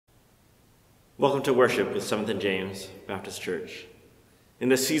Welcome to worship with 7th and James Baptist Church. In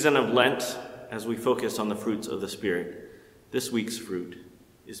this season of Lent, as we focus on the fruits of the Spirit, this week's fruit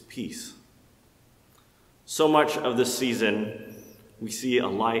is peace. So much of this season, we see a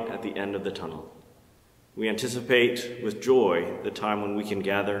light at the end of the tunnel. We anticipate with joy the time when we can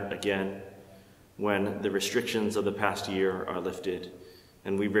gather again, when the restrictions of the past year are lifted,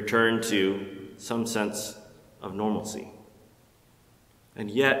 and we return to some sense of normalcy. And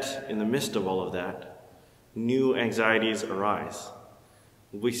yet, in the midst of all of that, new anxieties arise.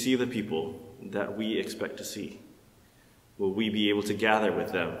 Will we see the people that we expect to see? Will we be able to gather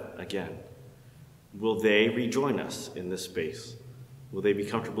with them again? Will they rejoin us in this space? Will they be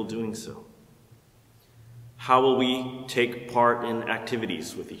comfortable doing so? How will we take part in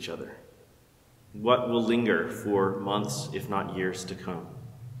activities with each other? What will linger for months, if not years, to come?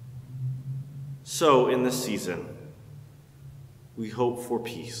 So, in this season, we hope for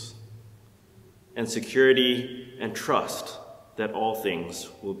peace and security and trust that all things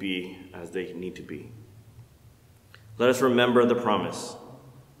will be as they need to be. Let us remember the promise,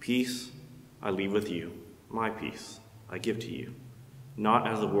 peace I leave with you, my peace I give to you, not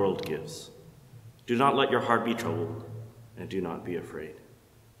as the world gives. Do not let your heart be troubled, and do not be afraid.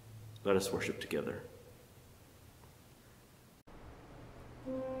 Let us worship together.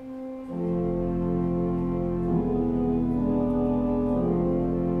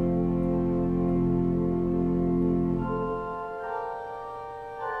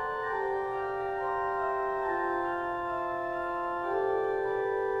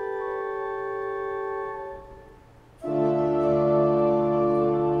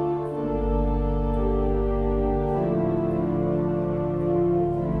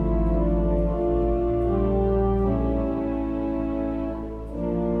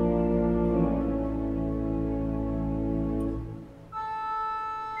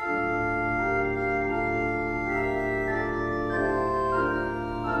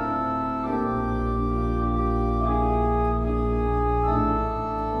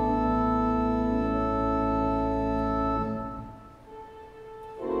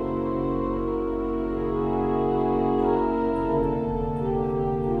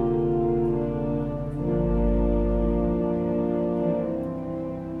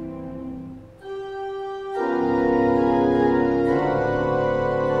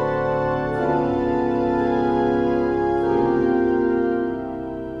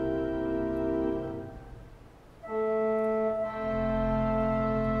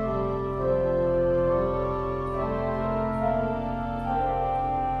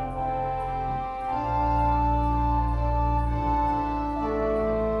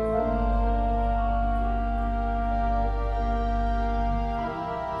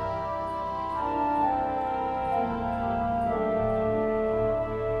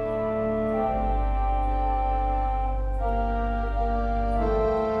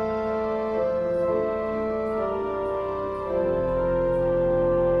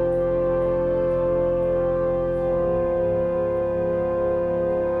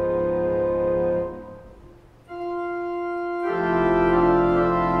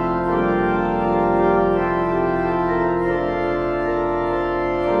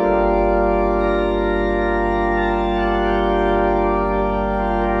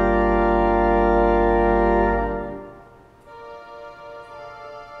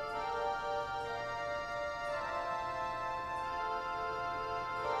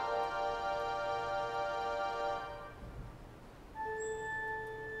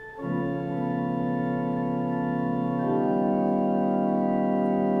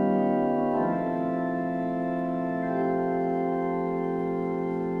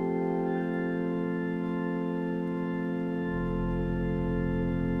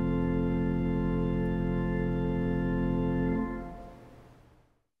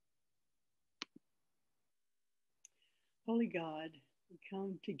 Holy God, we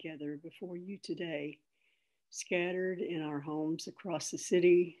come together before you today, scattered in our homes across the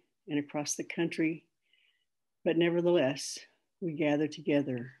city and across the country, but nevertheless, we gather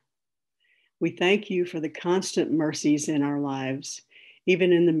together. We thank you for the constant mercies in our lives,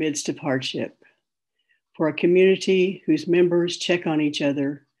 even in the midst of hardship, for a community whose members check on each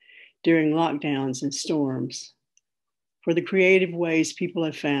other during lockdowns and storms, for the creative ways people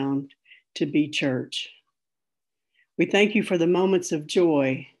have found to be church. We thank you for the moments of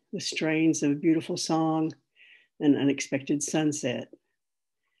joy, the strains of a beautiful song, an unexpected sunset.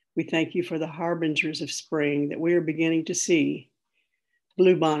 We thank you for the harbingers of spring that we are beginning to see,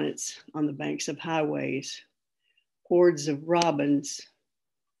 bluebonnets on the banks of highways, hordes of robins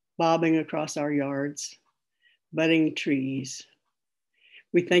bobbing across our yards, budding trees.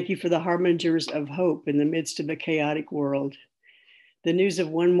 We thank you for the harbingers of hope in the midst of a chaotic world. The news of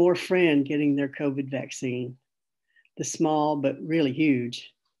one more friend getting their COVID vaccine. The small but really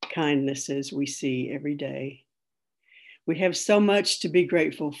huge kindnesses we see every day. We have so much to be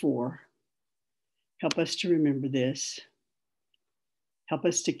grateful for. Help us to remember this. Help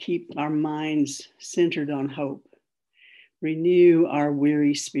us to keep our minds centered on hope. Renew our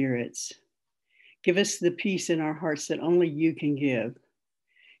weary spirits. Give us the peace in our hearts that only you can give,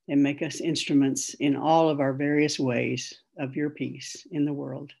 and make us instruments in all of our various ways of your peace in the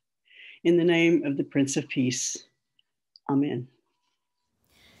world. In the name of the Prince of Peace, amen.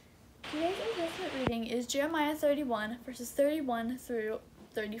 Today's Old Testament reading is Jeremiah 31, verses 31 through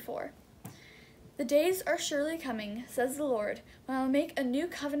 34. The days are surely coming, says the Lord, when I will make a new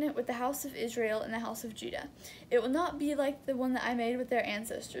covenant with the house of Israel and the house of Judah. It will not be like the one that I made with their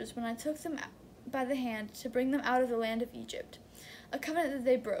ancestors when I took them by the hand to bring them out of the land of Egypt. A covenant that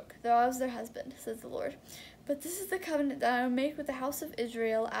they broke, though I was their husband, says the Lord. But this is the covenant that I will make with the house of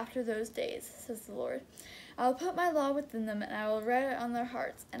Israel after those days, says the Lord. I will put my law within them, and I will write it on their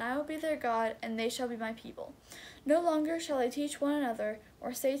hearts, and I will be their God, and they shall be my people. No longer shall they teach one another,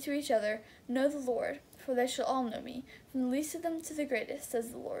 or say to each other, Know the Lord, for they shall all know me, from the least of them to the greatest,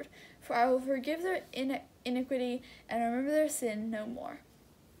 says the Lord. For I will forgive their iniquity, and remember their sin no more.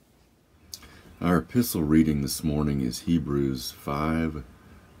 Our epistle reading this morning is Hebrews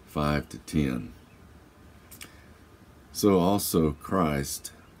 5:5-10. So also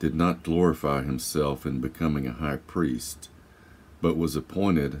Christ did not glorify himself in becoming a high priest, but was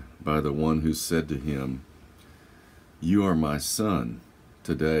appointed by the one who said to him, You are my son,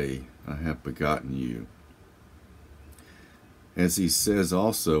 today I have begotten you. As he says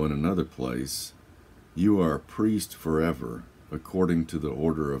also in another place, You are a priest forever, according to the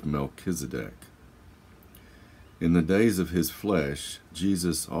order of Melchizedek. In the days of his flesh,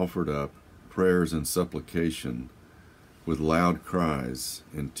 Jesus offered up prayers and supplication with loud cries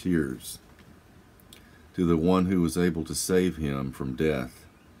and tears to the one who was able to save him from death,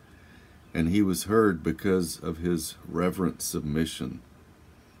 and he was heard because of his reverent submission.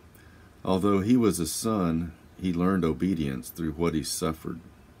 Although he was a son, he learned obedience through what he suffered,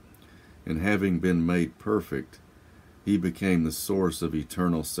 and having been made perfect, he became the source of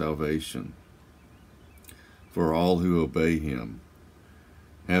eternal salvation for all who obey him,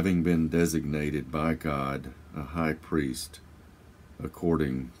 having been designated by God a high priest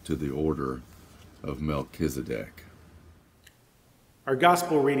according to the order of Melchizedek. Our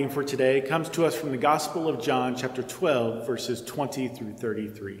gospel reading for today comes to us from the Gospel of John, chapter 12, verses 20 through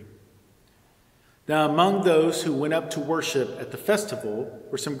 33. Now among those who went up to worship at the festival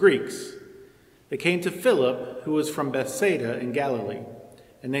were some Greeks. They came to Philip, who was from Bethsaida in Galilee,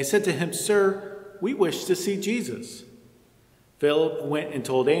 and they said to him, Sir, we wish to see Jesus. Philip went and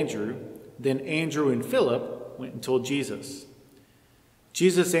told Andrew. Then Andrew and Philip went and told Jesus.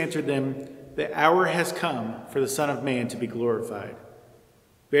 Jesus answered them, The hour has come for the Son of Man to be glorified.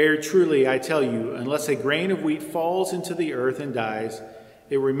 Very truly, I tell you, unless a grain of wheat falls into the earth and dies,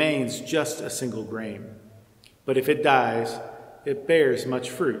 it remains just a single grain. But if it dies, it bears much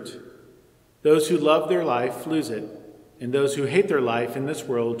fruit. Those who love their life lose it, and those who hate their life in this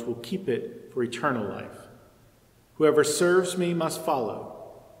world will keep it for eternal life. Whoever serves me must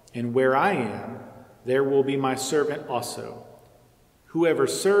follow, and where I am, there will be my servant also. Whoever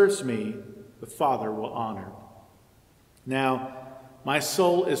serves me, the Father will honor. Now, my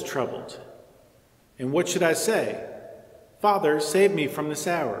soul is troubled. And what should I say? Father, save me from this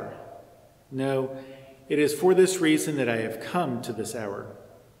hour. No, it is for this reason that I have come to this hour.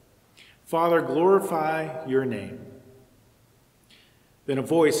 Father, glorify your name. Then a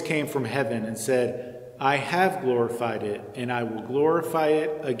voice came from heaven and said, I have glorified it, and I will glorify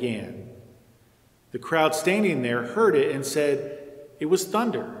it again. The crowd standing there heard it and said, It was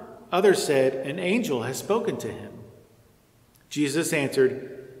thunder. Others said, An angel has spoken to him. Jesus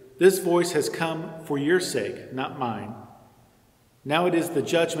answered, This voice has come for your sake, not mine. Now it is the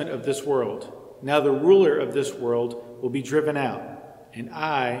judgment of this world. Now the ruler of this world will be driven out, and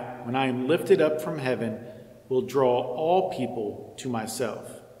I, when I am lifted up from heaven, will draw all people to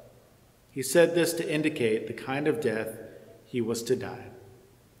myself. He said this to indicate the kind of death he was to die.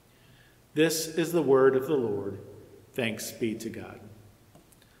 This is the word of the Lord. Thanks be to God.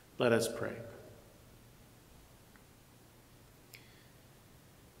 Let us pray.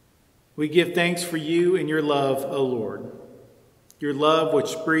 We give thanks for you and your love, O Lord, your love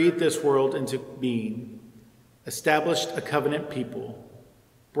which breathed this world into being, established a covenant people,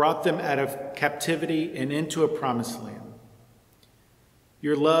 brought them out of captivity and into a promised land.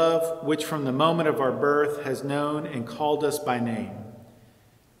 Your love, which from the moment of our birth has known and called us by name,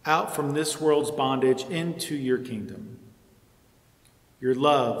 out from this world's bondage into your kingdom. Your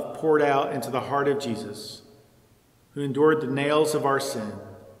love poured out into the heart of Jesus, who endured the nails of our sin,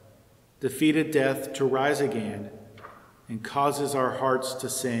 defeated death to rise again, and causes our hearts to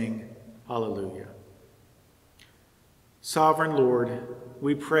sing hallelujah. Sovereign Lord,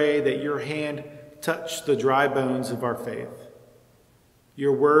 we pray that your hand touch the dry bones of our faith.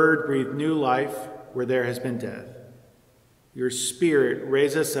 Your word breathe new life where there has been death. Your spirit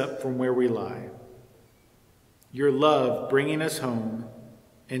raise us up from where we lie. Your love bringing us home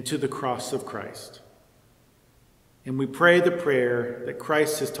and to the cross of Christ. And we pray the prayer that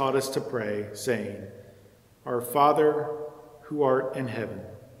Christ has taught us to pray, saying, Our Father, who art in heaven,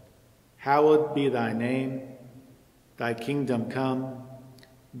 hallowed be thy name. Thy kingdom come,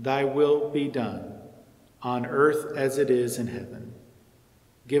 thy will be done, on earth as it is in heaven.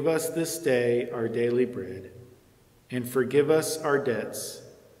 Give us this day our daily bread, and forgive us our debts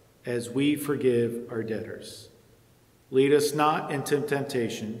as we forgive our debtors. Lead us not into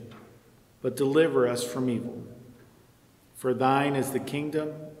temptation, but deliver us from evil. For thine is the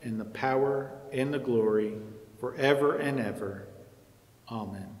kingdom and the power and the glory forever and ever.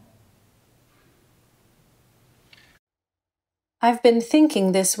 Amen. I've been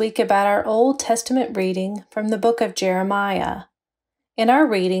thinking this week about our Old Testament reading from the book of Jeremiah. In our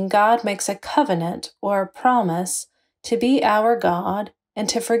reading, God makes a covenant or a promise to be our God and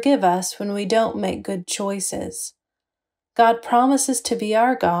to forgive us when we don't make good choices. God promises to be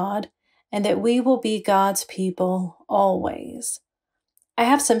our God and that we will be God's people always. I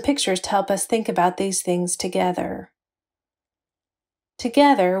have some pictures to help us think about these things together.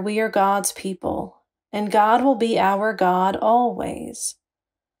 Together, we are God's people, and God will be our God always.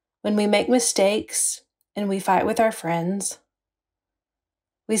 When we make mistakes and we fight with our friends,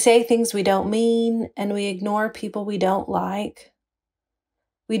 we say things we don't mean and we ignore people we don't like.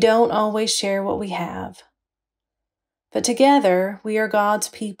 We don't always share what we have. But together, we are God's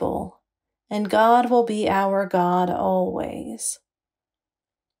people, and God will be our God always.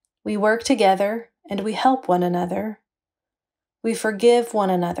 We work together and we help one another. We forgive one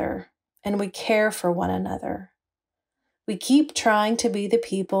another and we care for one another. We keep trying to be the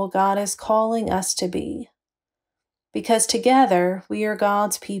people God is calling us to be. Because together we are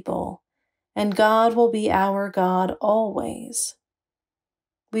God's people, and God will be our God always.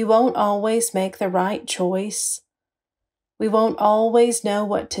 We won't always make the right choice. We won't always know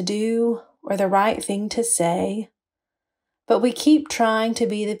what to do or the right thing to say, but we keep trying to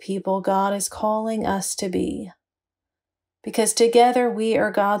be the people God is calling us to be. Because together we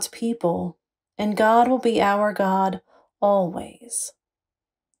are God's people, and God will be our God always.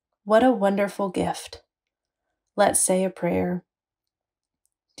 What a wonderful gift. Let's say a prayer.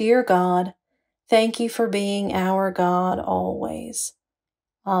 Dear God, thank you for being our God always.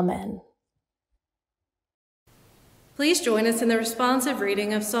 Amen. Please join us in the responsive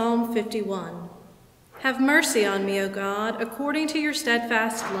reading of Psalm 51. Have mercy on me, O God, according to your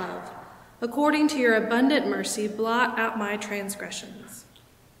steadfast love. According to your abundant mercy, blot out my transgressions.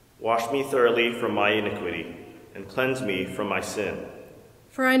 Wash me thoroughly from my iniquity, and cleanse me from my sin.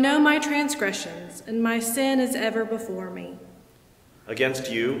 For I know my transgressions, and my sin is ever before me.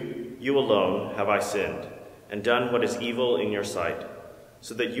 Against you, you alone, have I sinned, and done what is evil in your sight,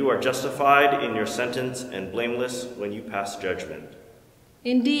 so that you are justified in your sentence and blameless when you pass judgment.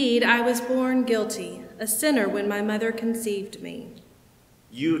 Indeed, I was born guilty, a sinner when my mother conceived me.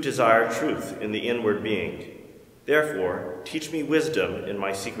 You desire truth in the inward being. Therefore, teach me wisdom in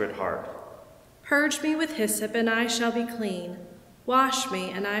my secret heart. Purge me with hyssop, and I shall be clean. Wash me,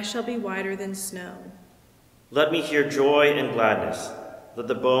 and I shall be whiter than snow. Let me hear joy and gladness. Let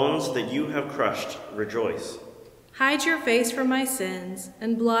the bones that you have crushed rejoice. Hide your face from my sins,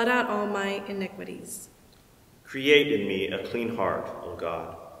 and blot out all my iniquities. Create in me a clean heart, O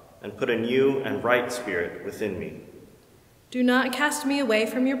God, and put a new and right spirit within me. Do not cast me away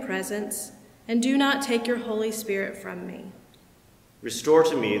from your presence, and do not take your Holy Spirit from me. Restore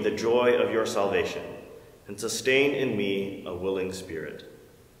to me the joy of your salvation, and sustain in me a willing spirit.